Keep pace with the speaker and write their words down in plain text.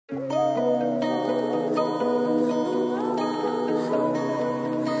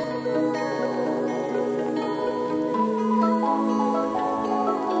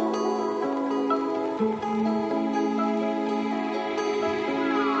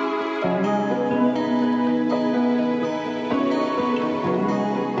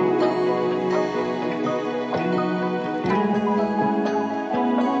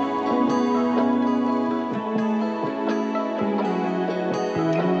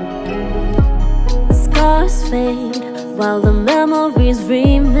hours fade while the memories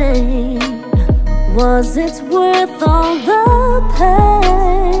remain. Was it worth all the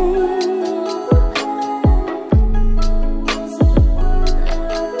pain?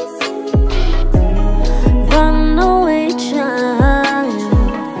 Run away, child.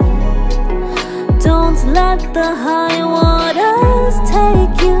 Don't let the high waters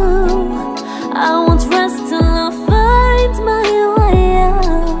take you. I won't rest till I find my way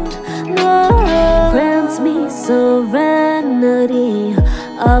out. No. Grant me serenity,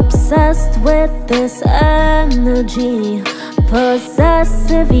 obsessed with this energy.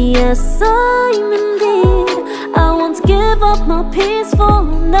 Possessive, yes, I'm indeed. I won't give up my peace for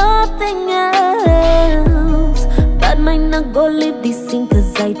nothing else. But might not go live this scene,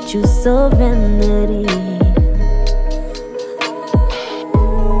 cause I choose serenity.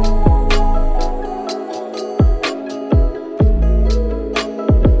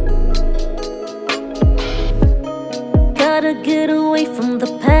 Gotta get away from the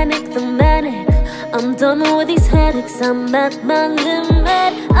panic, the manic. I'm done with these headaches, I'm at my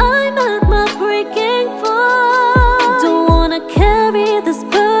limit. I'm at my breaking point. Don't wanna carry this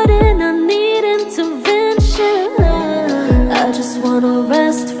burden, I need intervention. I just wanna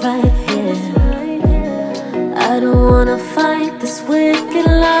rest right here. I don't wanna fight this wicked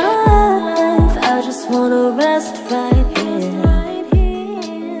life. I just wanna rest right here.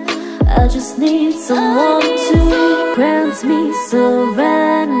 I just need someone to grant me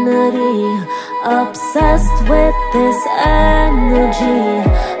serenity, obsessed with this energy.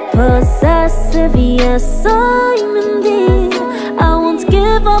 Possessive, yes, I'm indeed. I won't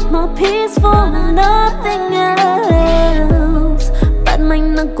give up my peace for nothing else. But might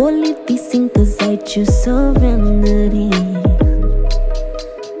not go live this scene, cause I choose serenity.